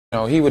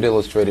He would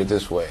illustrate it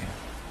this way.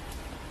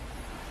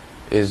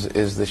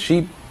 Is the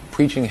sheep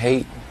preaching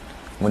hate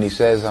when he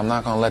says, I'm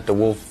not going to let the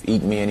wolf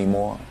eat me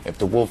anymore? If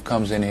the wolf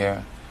comes in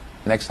here,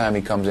 next time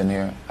he comes in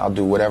here, I'll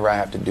do whatever I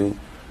have to do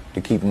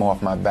to keep him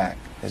off my back.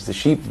 Is the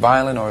sheep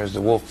violent or is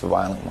the wolf the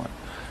violent one?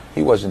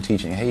 He wasn't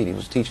teaching hate. He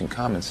was teaching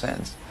common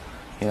sense.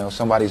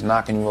 Somebody's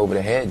knocking you over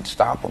the head,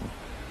 stop them.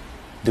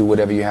 Do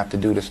whatever you have to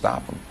do to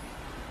stop them.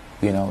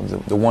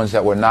 The ones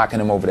that were knocking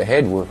him over the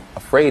head were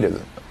afraid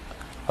of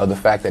the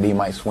fact that he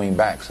might swing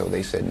back. So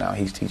they said, no,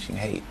 he's teaching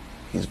hate.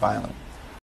 He's violent.